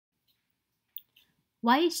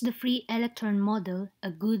Why is the free electron model a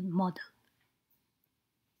good model?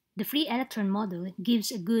 The free electron model gives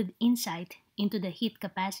a good insight into the heat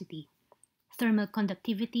capacity, thermal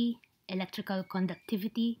conductivity, electrical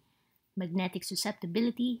conductivity, magnetic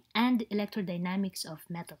susceptibility, and electrodynamics of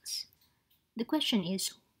metals. The question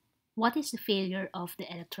is, what is the failure of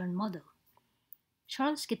the electron model?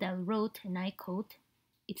 Charles Kittel wrote, and I quote,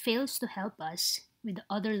 "It fails to help us with the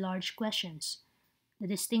other large questions, the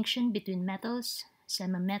distinction between metals,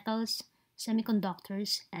 semimetals,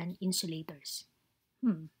 semiconductors, and insulators."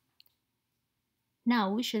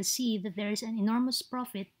 Now we shall see that there is an enormous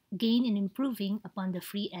profit gained in improving upon the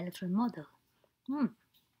free electron model. To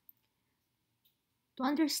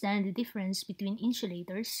understand the difference between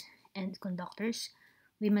insulators and conductors,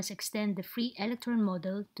 we must extend the free electron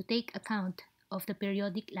model to take account of the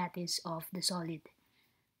periodic lattice of the solid.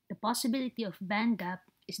 The possibility of band gap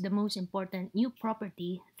is the most important new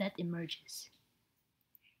property that emerges.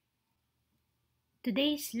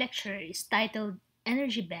 Today's lecture is titled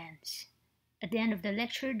Energy Bands. At the end of the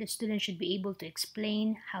lecture, the student should be able to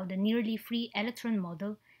explain how the nearly free electron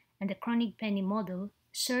model and the Kronig-Penney model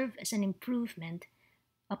serve as an improvement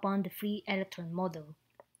upon the free electron model.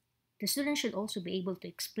 The student should also be able to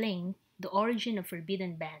explain the origin of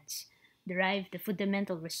forbidden bands, derive the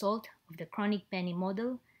fundamental result of the Kronig-Penney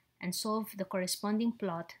model, and solve the corresponding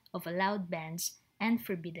plot of allowed bands and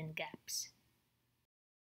forbidden gaps.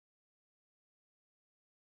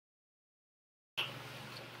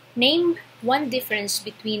 Name one difference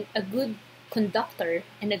between a good conductor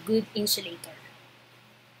and a good insulator.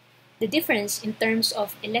 The difference in terms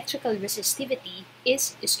of electrical resistivity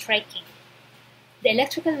is striking. The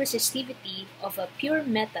electrical resistivity of a pure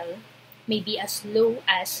metal may be as low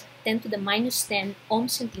as 10 to the minus 10 ohm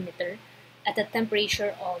centimeter at a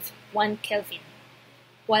temperature of 1 Kelvin,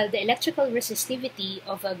 while the electrical resistivity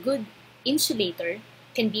of a good insulator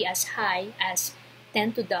can be as high as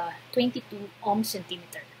 10 to the 22 ohm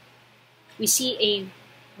centimeter. We see a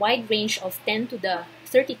wide range of 10 to the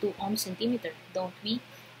 32 ohm centimeter, don't we?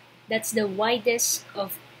 That's the widest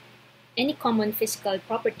of any common physical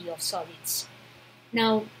property of solids.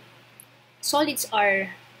 Now, solids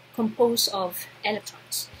are composed of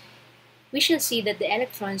electrons. We shall see that the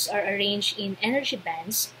electrons are arranged in energy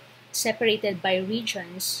bands separated by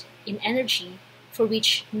regions in energy for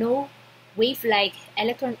which no wave-like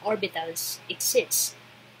electron orbitals exist.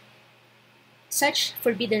 Such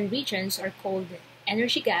forbidden regions are called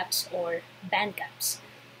energy gaps or band gaps.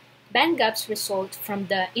 Band gaps result from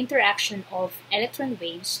the interaction of electron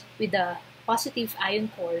waves with the positive ion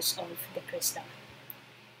cores of the crystal.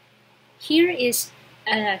 Here is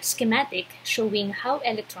a schematic showing how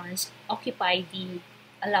electrons occupy the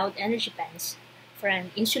allowed energy bands for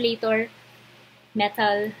an insulator,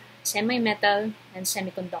 metal, semi-metal, and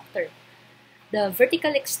semiconductor. The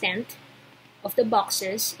vertical extent of the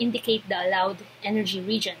boxes indicate the allowed energy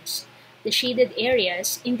regions. The shaded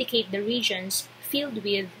areas indicate the regions filled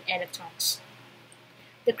with electrons.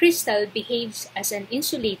 The crystal behaves as an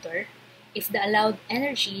insulator if the allowed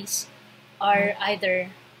energies are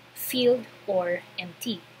either filled or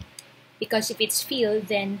empty. Because if it's filled,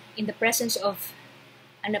 then in the presence of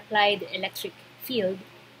an applied electric field,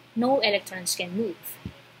 no electrons can move.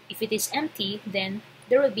 If it is empty, then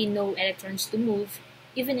there will be no electrons to move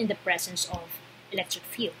even in the presence of electric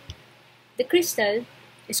field. The crystal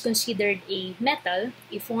is considered a metal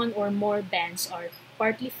if one or more bands are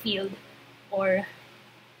partly filled or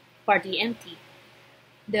partly empty.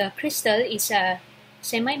 The crystal is a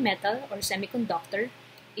semi-metal or semiconductor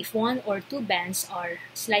if one or two bands are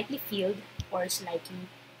slightly filled or slightly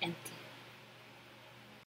empty.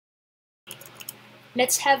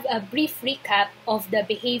 Let's have a brief recap of the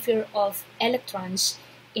behavior of electrons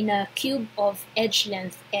in a cube of edge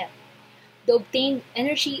length L. The obtained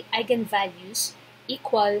energy eigenvalues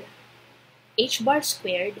equal h bar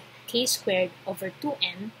squared k squared over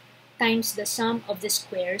 2n times the sum of the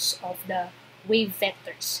squares of the wave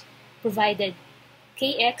vectors, provided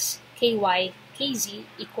kx, ky, kz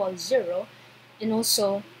equals 0, and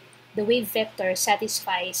also the wave vector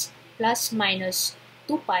satisfies plus minus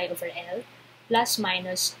 2 pi over L, plus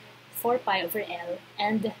minus 4 pi over L,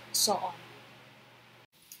 and so on.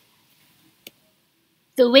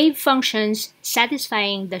 The wave functions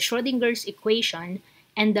satisfying the Schrödinger's equation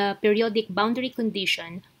and the periodic boundary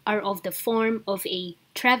condition are of the form of a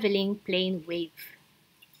traveling plane wave.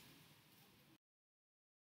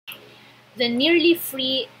 The nearly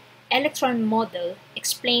free electron model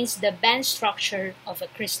explains the band structure of a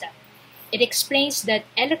crystal. It explains that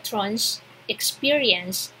electrons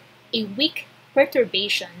experience a weak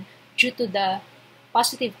perturbation due to the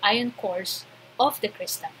positive ion cores of the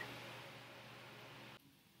crystal.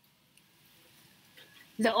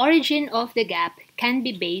 The origin of the gap can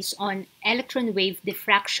be based on electron wave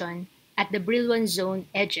diffraction at the Brillouin zone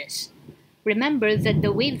edges. Remember that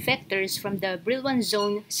the wave vectors from the Brillouin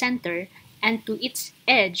zone center and to its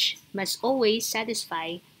edge must always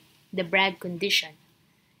satisfy the Bragg condition.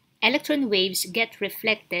 Electron waves get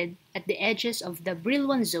reflected at the edges of the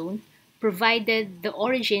Brillouin zone provided the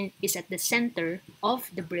origin is at the center of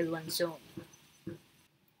the Brillouin zone.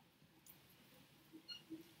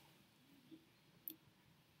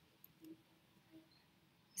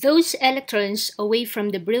 Those electrons away from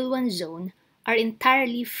the Brillouin zone are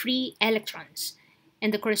entirely free electrons,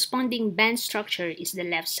 and the corresponding band structure is the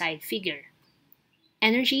left side figure.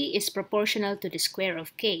 Energy is proportional to the square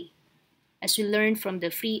of k, as we learned from the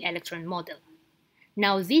free electron model.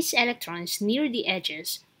 Now these electrons near the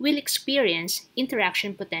edges will experience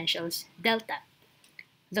interaction potentials delta.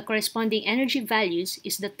 The corresponding energy values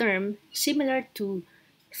is the term similar to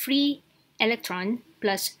free electron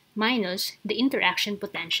plus minus the interaction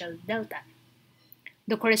potential delta.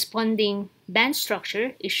 The corresponding band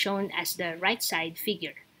structure is shown as the right side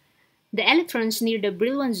figure. The electrons near the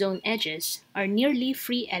Brillouin zone edges are nearly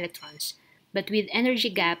free electrons, but with energy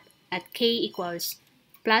gap at k equals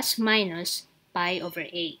plus minus pi over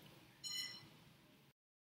a.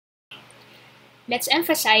 Let's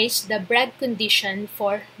emphasize the Bragg condition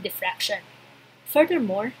for diffraction.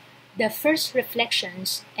 Furthermore, the first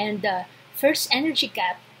reflections and the first energy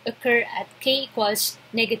gap occur at k equals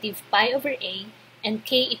negative pi over a and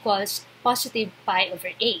k equals positive pi over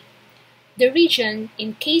a. The region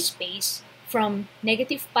in k space from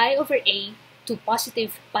negative pi over a to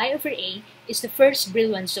positive pi over a is the first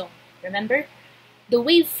Brillouin zone. Remember? The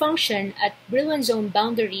wave function at Brillouin zone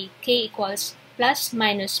boundary k equals plus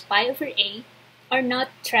minus pi over a are not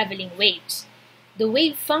traveling waves. The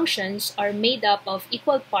wave functions are made up of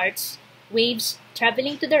equal parts, waves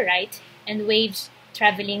traveling to the right and waves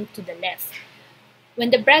traveling to the left.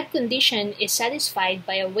 When the Bragg condition is satisfied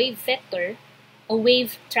by a wave vector, a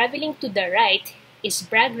wave traveling to the right is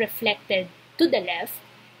Bragg reflected to the left,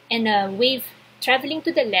 and a wave traveling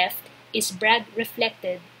to the left is Bragg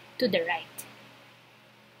reflected to the right.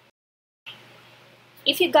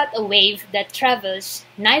 If you got a wave that travels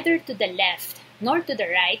neither to the left nor to the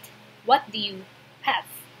right, what do you have?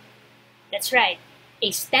 That's right,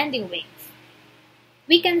 a standing wave.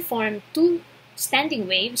 We can form two standing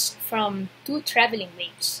waves from two traveling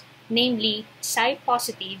waves, namely psi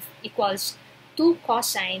positive equals 2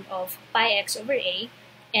 cosine of pi x over a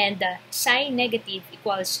and psi negative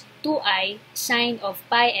equals 2i sine of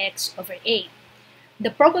pi x over a. The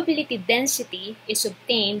probability density is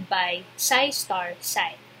obtained by psi star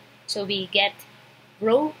psi. So we get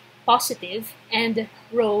rho positive and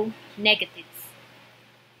rho negative.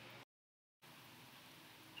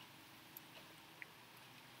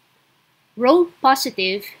 Rho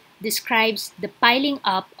positive describes the piling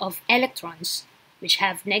up of electrons, which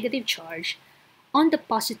have negative charge, on the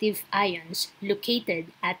positive ions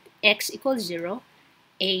located at x equals 0,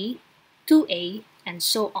 a, 2a, and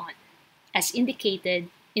so on, as indicated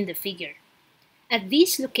in the figure. At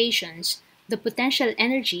these locations, the potential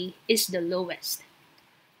energy is the lowest.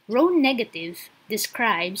 Rho negative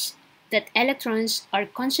describes that electrons are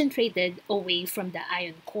concentrated away from the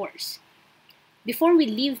ion cores. Before we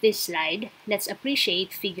leave this slide, let's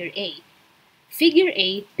appreciate Figure A. Figure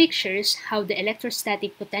A pictures how the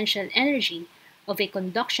electrostatic potential energy of a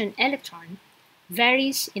conduction electron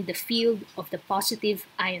varies in the field of the positive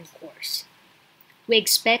ion cores. We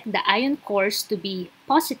expect the ion cores to be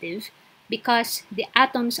positive because the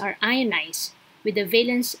atoms are ionized with the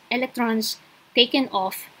valence electrons taken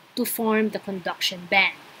off to form the conduction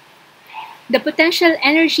band. The potential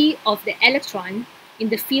energy of the electron in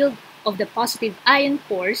the field of the positive ion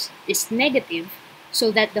cores is negative,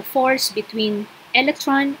 so that the force between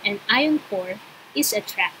electron and ion core is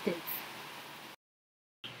attractive.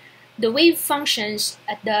 The wave functions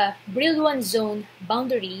at the Brillouin zone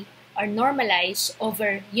boundary are normalized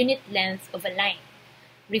over unit length of a line.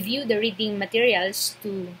 Review the reading materials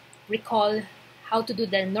to recall how to do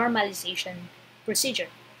the normalization procedure.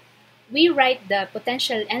 We write the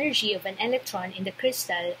potential energy of an electron in the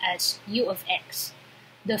crystal as U of x.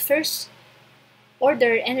 The first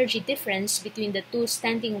order energy difference between the two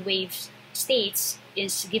standing wave states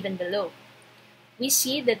is given below. We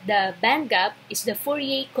see that the band gap is the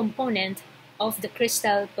Fourier component of the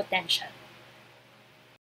crystal potential.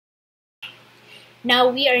 Now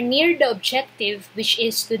we are near the objective, which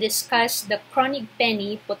is to discuss the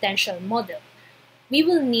Kronig-Penney potential model. We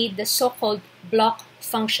will need the so-called block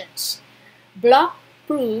functions. Block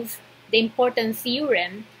proved the important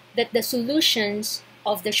theorem that the solutions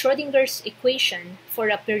of the Schrödinger's equation for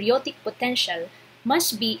a periodic potential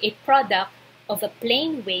must be a product of a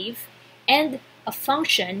plane wave and a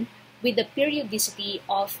function with the periodicity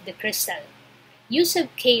of the crystal. U sub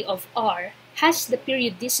k of r has the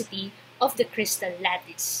periodicity of the crystal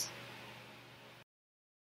lattice.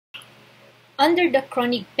 Under the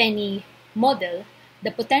Kronig-Penney model,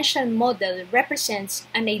 the potential model represents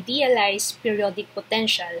an idealized periodic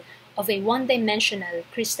potential of a one-dimensional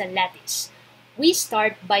crystal lattice. We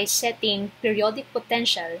start by setting periodic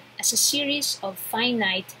potential as a series of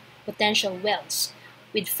finite potential wells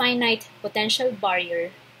with finite potential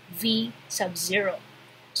barrier V sub 0,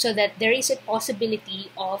 so that there is a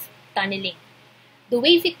possibility of tunneling. The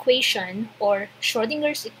wave equation, or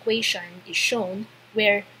Schrodinger's equation, is shown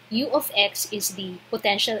where U of x is the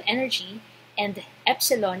potential energy and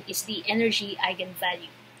epsilon is the energy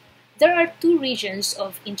eigenvalue. There are two regions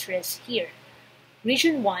of interest here.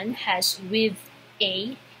 Region 1 has width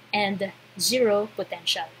A and 0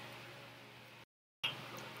 potential.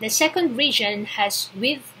 The second region has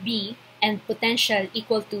width B and potential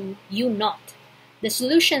equal to U naught. The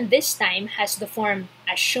solution this time has the form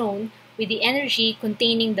as shown with the energy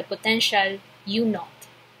containing the potential U naught.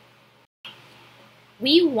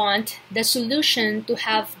 We want the solution to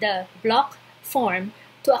have the block form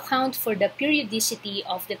to account for the periodicity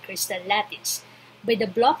of the crystal lattice. By the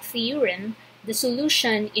block theorem, the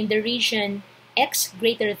solution in the region x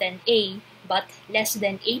greater than A but less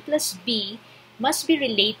than A plus B must be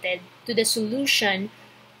related to the solution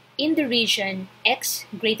in the region x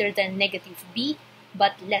greater than negative B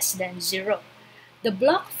but less than 0. The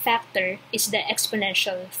block factor is the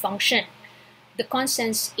exponential function. The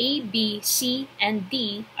constants A, B, C, and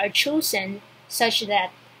D are chosen such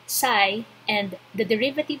that psi and the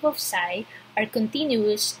derivative of psi are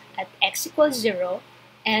continuous at x equals 0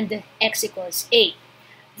 and x equals A.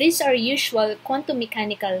 These are usual quantum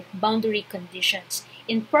mechanical boundary conditions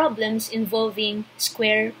in problems involving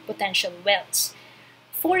square potential wells.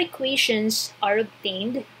 4 equations are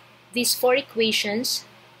obtained. These 4 equations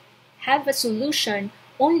have a solution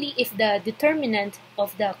only if the determinant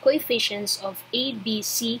of the coefficients of A, B,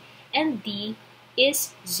 C, and D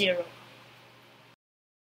is 0.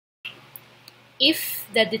 If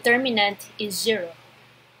the determinant is 0,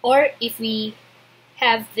 or if we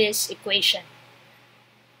have this equation.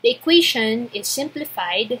 The equation is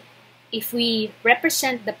simplified if we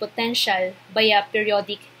represent the potential by a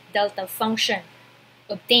periodic delta function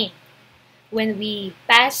obtained when we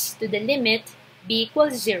pass to the limit B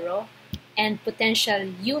equals 0 and potential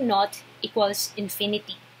U naught equals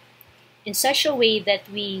infinity, in such a way that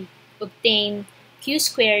we obtain Q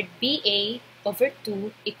squared BA over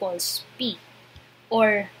 2 equals P,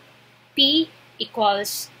 or P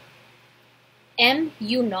equals M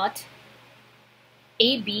U naught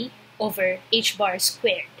AB over H bar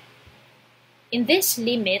squared. In this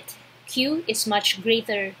limit, Q is much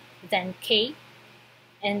greater than K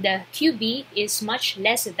and QB is much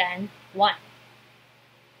less than 1.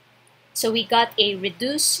 So we got a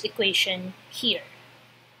reduced equation here.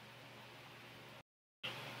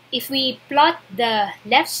 If we plot the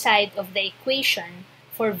left side of the equation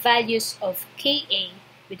for values of Ka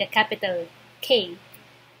with a capital K,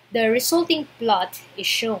 the resulting plot is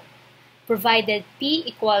shown, provided P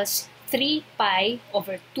equals 3 pi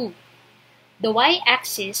over 2. The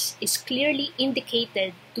y-axis is clearly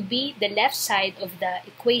indicated to be the left side of the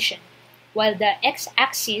equation, while the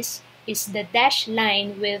x-axis is the dashed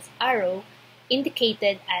line with arrow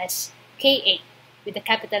indicated as Ka with a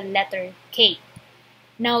capital letter K.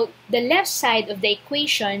 Now, the left side of the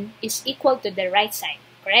equation is equal to the right side,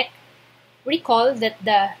 correct? Recall that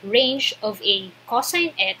the range of a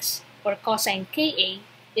cosine x or cosine Ka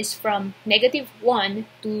is from -1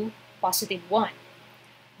 to +1.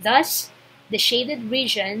 Thus, the shaded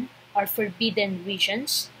region are forbidden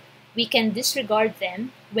regions. We can disregard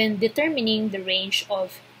them when determining the range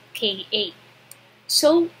of Ka.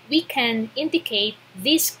 So we can indicate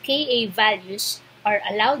these Ka values are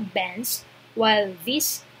allowed bands while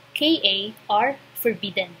these Ka are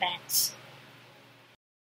forbidden bands.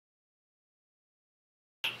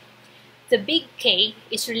 The big K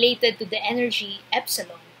is related to the energy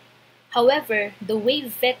epsilon. However, the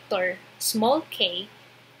wave vector small k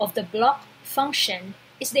of the block function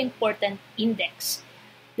is the important index.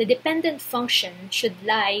 The dependent function should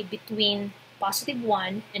lie between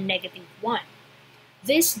 +1 and -1.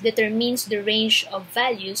 This determines the range of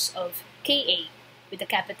values of Ka with a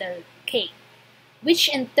capital K, which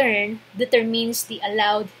in turn determines the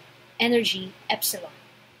allowed energy epsilon.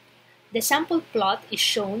 The sample plot is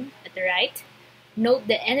shown at the right. Note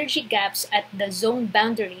the energy gaps at the zone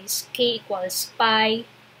boundaries K equals pi,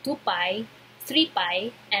 2 pi, 3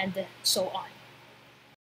 pi, and so on.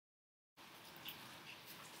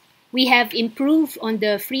 We have improved on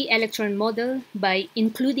the free electron model by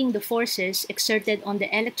including the forces exerted on the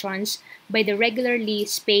electrons by the regularly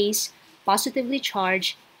spaced, positively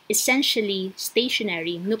charged, essentially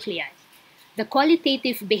stationary nuclei. The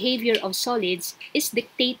qualitative behavior of solids is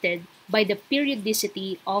dictated by the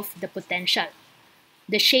periodicity of the potential.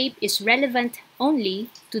 The shape is relevant only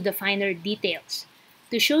to the finer details.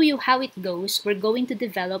 To show you how it goes, we're going to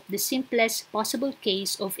develop the simplest possible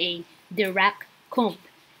case of a Dirac comb,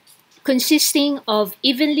 consisting of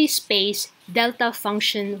evenly spaced delta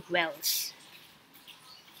function wells.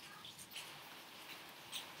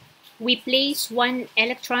 We place one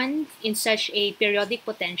electron in such a periodic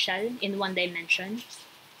potential in one dimension.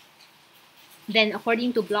 Then,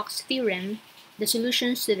 according to Bloch's theorem, the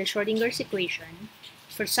solutions to the Schrödinger's equation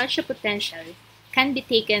for such a potential can be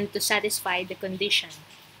taken to satisfy the condition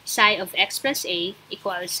psi of x plus a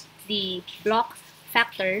equals the Bloch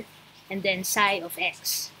factor and then psi of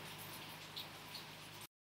x.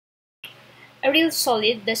 A real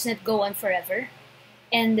solid does not go on forever,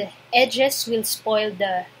 and edges will spoil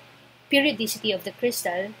the periodicity of the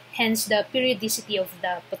crystal, hence the periodicity of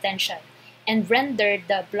the potential, and render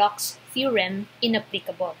the Bloch's theorem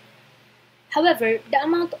inapplicable. However, the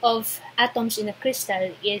amount of atoms in a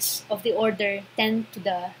crystal is of the order 10 to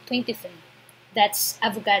the 23. That's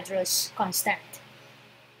Avogadro's constant.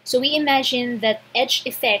 So we imagine that edge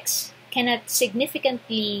effects cannot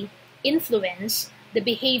significantly influence the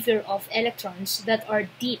behavior of electrons that are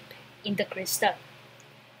deep in the crystal.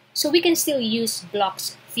 So we can still use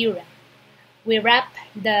Bloch's theorem. We wrap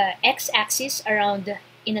the x-axis around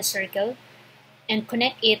in a circle and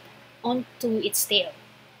connect it onto its tail.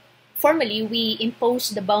 Formally, we impose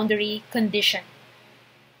the boundary condition.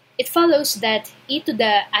 It follows that e to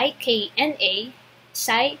the ikNa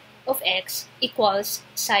psi of x equals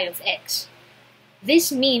psi of x.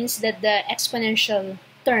 This means that the exponential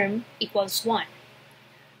term equals 1.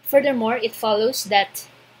 Furthermore, it follows that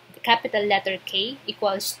the capital letter K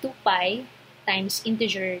equals 2 pi times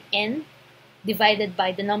integer n divided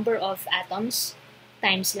by the number of atoms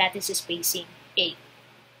times lattice spacing A.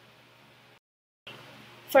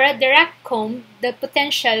 For a Dirac comb, the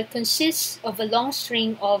potential consists of a long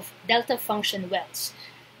string of delta function wells.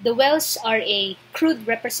 The wells are a crude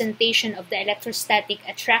representation of the electrostatic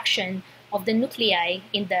attraction of the nuclei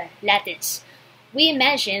in the lattice. We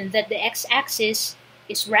imagine that the x-axis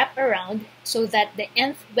is wrapped around so that the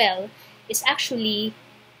nth well is actually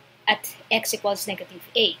at x equals negative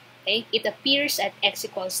a. Okay? It appears at x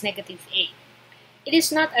equals negative a. It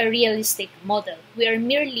is not a realistic model. We are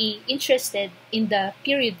merely interested in the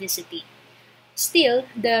periodicity. Still,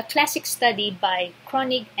 the classic study by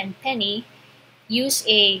Kronig and Penney used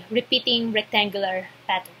a repeating rectangular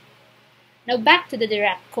pattern. Now back to the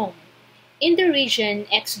Dirac comb. In the region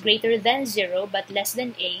x greater than 0 but less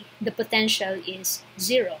than a, the potential is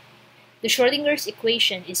 0. The Schrödinger's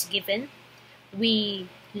equation is given. We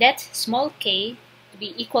let small k to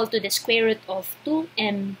be equal to the square root of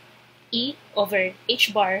 2m E over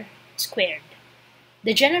h bar squared.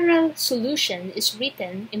 The general solution is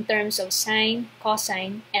written in terms of sine,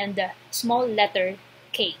 cosine, and the small letter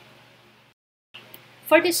k.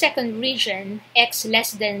 For the second region, x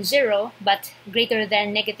less than 0 but greater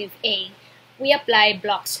than negative a, we apply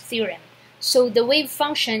Bloch's theorem. So the wave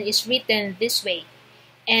function is written this way,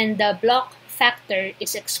 and the Bloch factor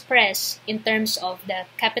is expressed in terms of the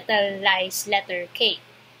capitalized letter k.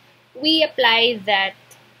 We apply that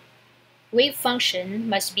wave function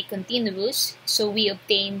must be continuous, so we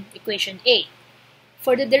obtain equation A.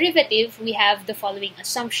 For the derivative, we have the following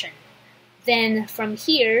assumption. Then from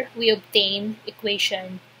here, we obtain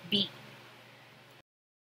equation B.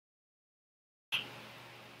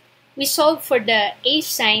 We solve for the A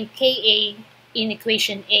sine Ka in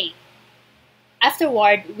equation A.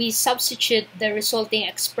 Afterward, we substitute the resulting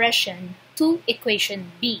expression to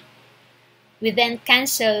equation B. We then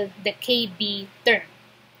cancel the Kb term.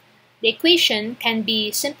 The equation can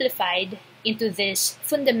be simplified into this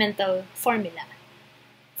fundamental formula.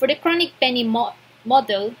 For the Kronig-Penney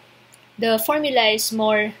model, the formula is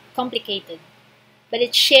more complicated, but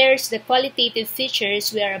it shares the qualitative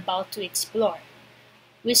features we are about to explore.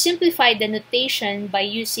 We simplify the notation by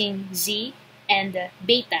using z and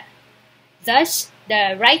beta. Thus,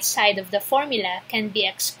 the right side of the formula can be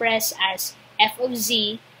expressed as f of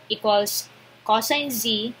z equals cosine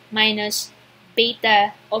z minus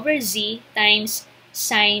beta over z times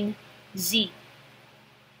sine z.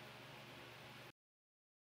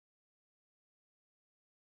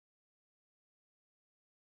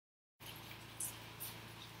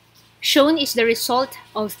 Shown is the result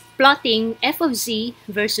of plotting f of z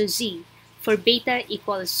versus z for beta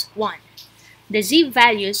equals 1. The z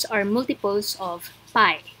values are multiples of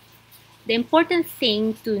pi. The important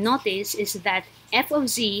thing to notice is that f of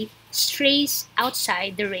z strays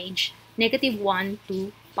outside the range -1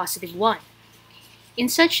 to +1. In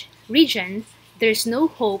such region, there's no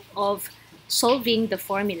hope of solving the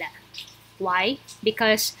formula. Why?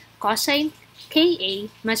 Because cosine Ka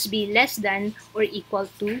must be less than or equal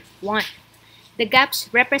to 1. The gaps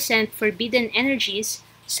represent forbidden energies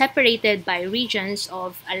separated by regions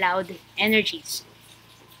of allowed energies.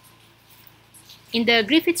 In the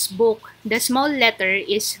Griffiths book, the small letter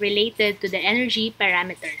is related to the energy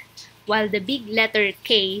parameter, while the big letter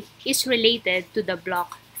K is related to the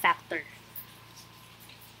block factor.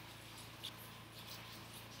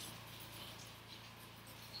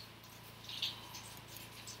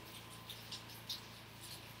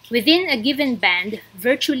 Within a given band,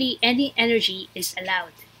 virtually any energy is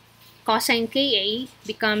allowed. Cosine Ka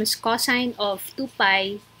becomes cosine of 2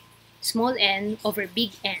 pi small n over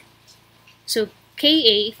big N. So Ka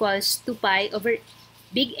equals 2 pi over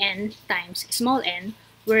big N times small n,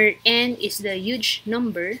 where n is the huge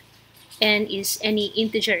number, n is any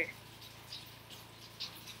integer.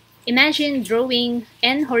 Imagine drawing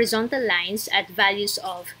n horizontal lines at values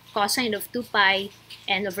of cosine of 2 pi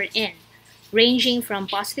n over n, ranging from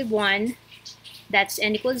 +1, that's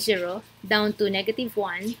n equals 0, down to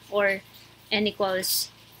 -1, or n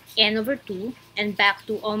equals n over 2, and back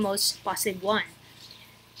to almost +1.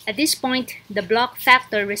 At this point, the block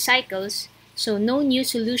factor recycles, so no new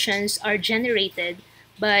solutions are generated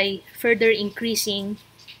by further increasing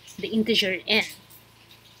the integer n.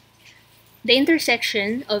 The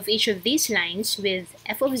intersection of each of these lines with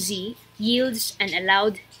f of z yields an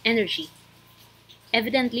allowed energy.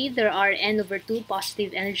 Evidently, there are n over 2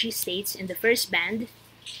 positive energy states in the first band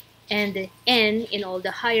and n in all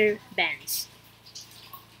the higher bands.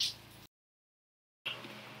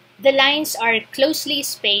 The lines are closely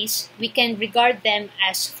spaced. We can regard them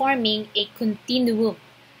as forming a continuum,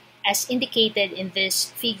 as indicated in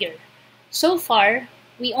this figure. So far,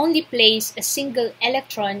 we only place a single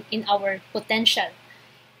electron in our potential.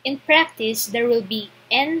 In practice, there will be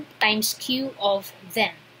n times q of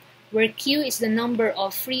them, where q is the number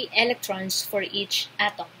of free electrons for each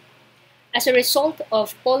atom. As a result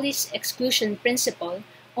of Pauli's exclusion principle,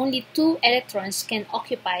 only 2 electrons can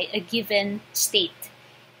occupy a given state.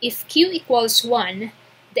 If q equals 1,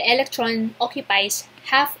 the electron occupies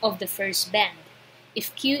half of the first band.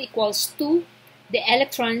 If q equals 2, the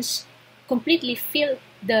electrons completely fill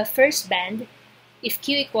the first band. If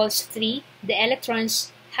q equals 3, the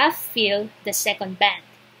electrons half fill the second band.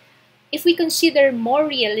 If we consider more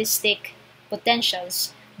realistic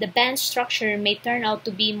potentials, the band structure may turn out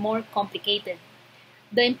to be more complicated.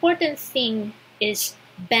 The important thing is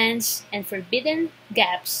bands and forbidden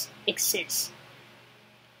gaps exist.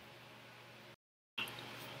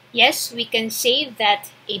 Yes, we can say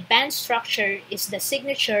that a band structure is the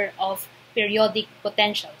signature of periodic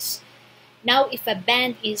potentials. Now, if a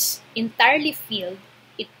band is entirely filled,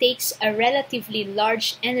 it takes a relatively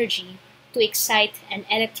large energy to excite an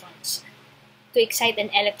electron,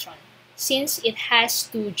 since it has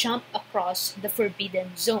to jump across the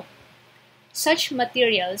forbidden zone. Such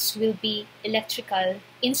materials will be electrical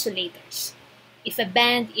insulators. If a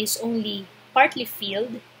band is only partly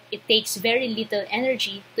filled, it takes very little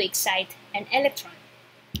energy to excite an electron.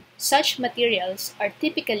 Such materials are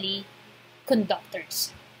typically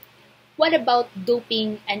conductors. What about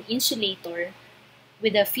doping an insulator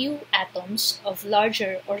with a few atoms of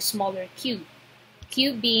larger or smaller q,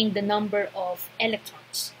 q being the number of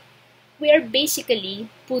electrons? We are basically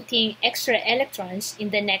putting extra electrons in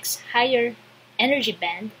the next higher energy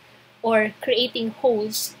band or creating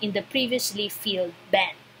holes in the previously filled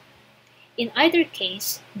band. In either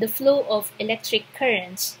case, the flow of electric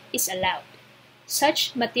currents is allowed.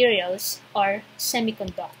 Such materials are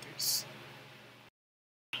semiconductors.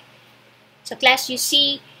 So class, you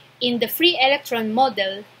see, in the free electron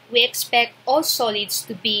model, we expect all solids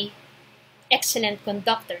to be excellent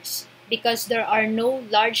conductors because there are no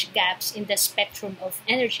large gaps in the spectrum of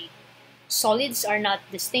energy. Solids are not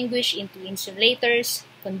distinguished into insulators,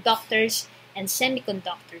 conductors, and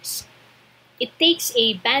semiconductors. It takes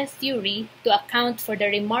a band theory to account for the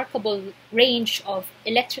remarkable range of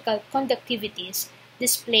electrical conductivities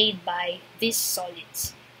displayed by these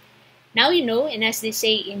solids. Now you know, and as they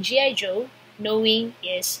say in G.I. Joe, knowing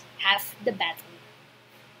is half the battle.